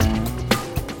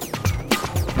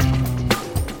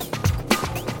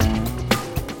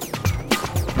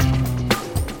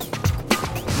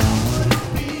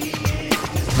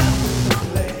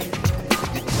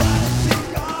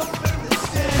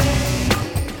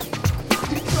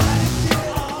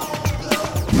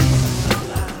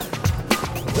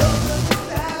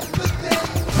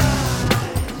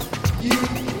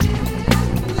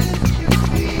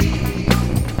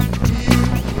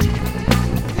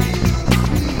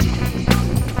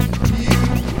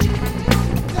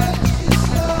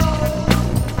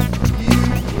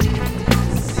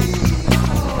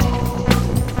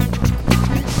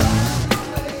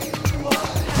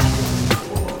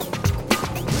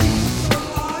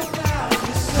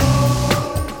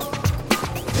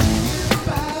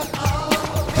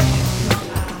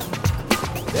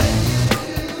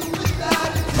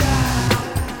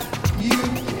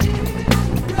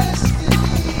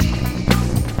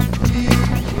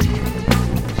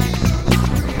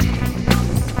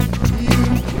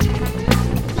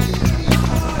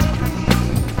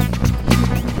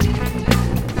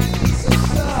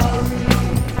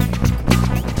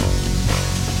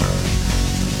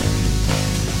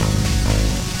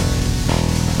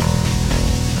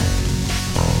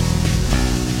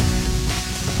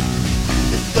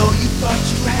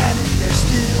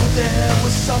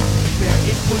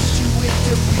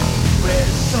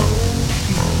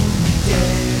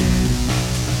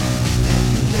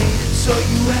so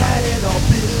you had it all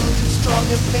built and strong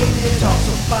and made it all.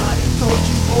 Somebody told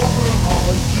you over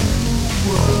all you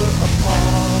were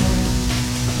apart.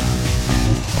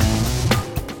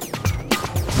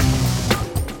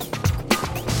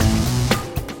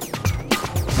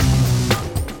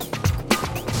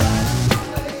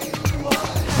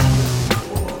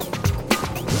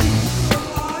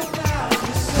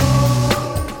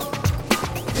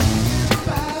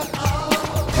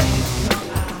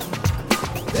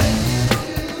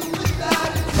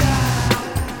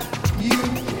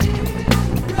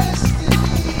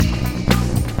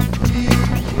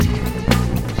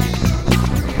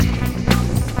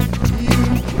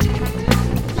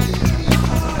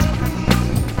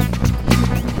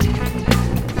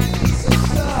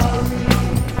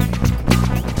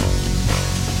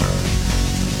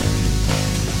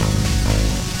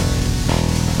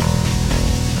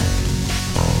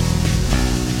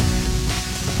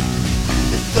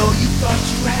 Though you thought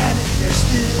you had it,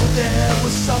 there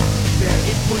was something there.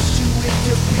 It pushed you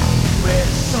into regret,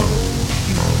 so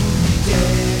you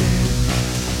did.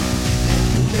 And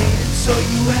you made it so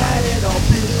you had it all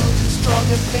built and strong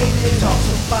and made it all.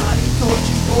 Somebody told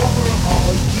you over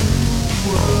all you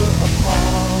were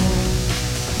apart.